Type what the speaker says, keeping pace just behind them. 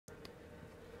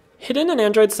Hidden in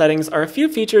Android settings are a few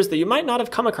features that you might not have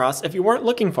come across if you weren't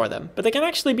looking for them, but they can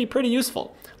actually be pretty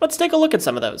useful. Let's take a look at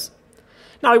some of those.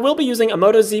 Now, I will be using a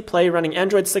Moto Z Play running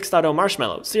Android 6.0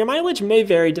 Marshmallow, so your mileage may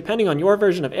vary depending on your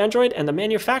version of Android and the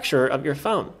manufacturer of your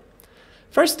phone.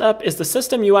 First up is the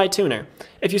System UI Tuner.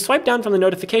 If you swipe down from the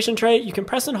notification tray, you can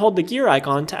press and hold the gear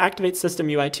icon to activate System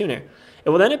UI Tuner. It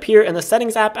will then appear in the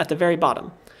Settings app at the very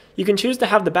bottom. You can choose to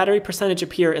have the battery percentage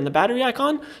appear in the battery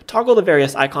icon, toggle the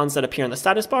various icons that appear in the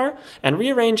status bar, and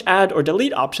rearrange, add, or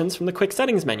delete options from the quick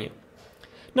settings menu.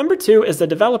 Number 2 is the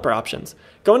developer options.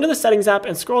 Go into the Settings app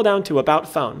and scroll down to About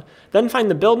Phone. Then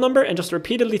find the build number and just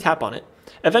repeatedly tap on it.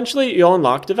 Eventually, you'll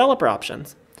unlock developer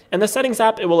options. In the Settings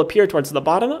app, it will appear towards the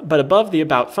bottom, but above the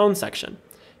About Phone section.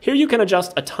 Here you can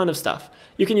adjust a ton of stuff.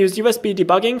 You can use USB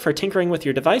debugging for tinkering with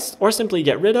your device, or simply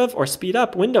get rid of or speed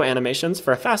up window animations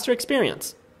for a faster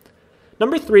experience.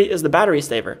 Number 3 is the battery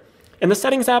saver. In the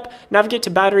Settings app, navigate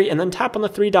to Battery and then tap on the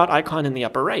 3-dot icon in the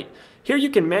upper right. Here you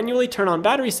can manually turn on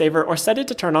Battery Saver or set it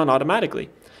to turn on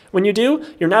automatically. When you do,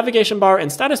 your navigation bar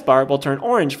and status bar will turn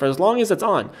orange for as long as it's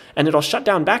on, and it'll shut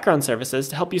down background services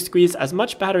to help you squeeze as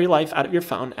much battery life out of your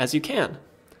phone as you can.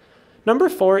 Number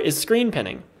 4 is screen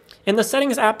pinning. In the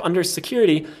Settings app under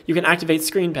Security, you can activate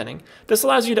screen pinning. This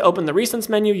allows you to open the Recents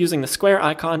menu using the square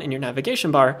icon in your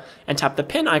navigation bar and tap the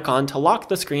pin icon to lock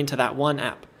the screen to that one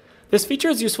app. This feature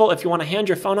is useful if you want to hand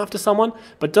your phone off to someone,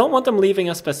 but don't want them leaving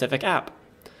a specific app.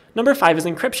 Number 5 is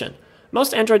encryption.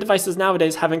 Most Android devices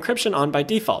nowadays have encryption on by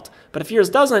default, but if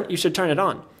yours doesn't, you should turn it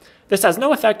on. This has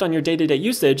no effect on your day-to-day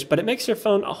usage, but it makes your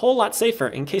phone a whole lot safer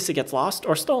in case it gets lost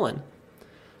or stolen.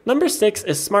 Number 6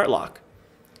 is Smart Lock.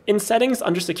 In Settings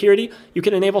under Security, you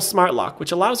can enable Smart Lock,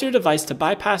 which allows your device to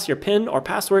bypass your PIN or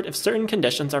password if certain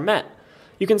conditions are met.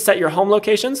 You can set your home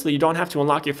location so that you don't have to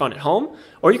unlock your phone at home,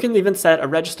 or you can even set a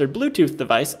registered Bluetooth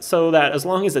device so that as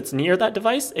long as it's near that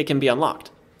device, it can be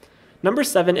unlocked. Number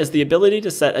 7 is the ability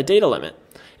to set a data limit.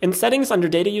 In Settings under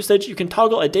Data Usage, you can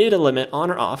toggle a data limit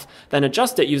on or off, then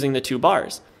adjust it using the 2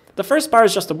 bars. The first bar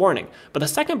is just a warning, but the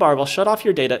second bar will shut off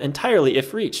your data entirely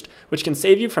if reached, which can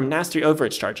save you from nasty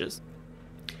overage charges.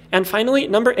 And finally,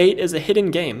 number 8 is a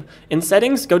hidden game. In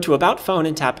Settings, go to About Phone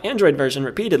and tap Android version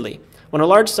repeatedly. When a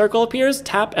large circle appears,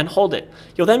 tap and hold it.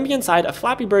 You'll then be inside a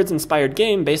Flappy Birds-inspired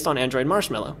game based on Android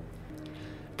Marshmallow.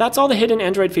 That's all the hidden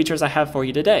Android features I have for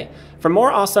you today. For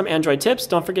more awesome Android tips,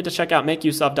 don't forget to check out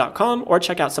MakeUseOf.com or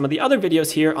check out some of the other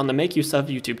videos here on the MakeUseOf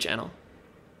YouTube channel.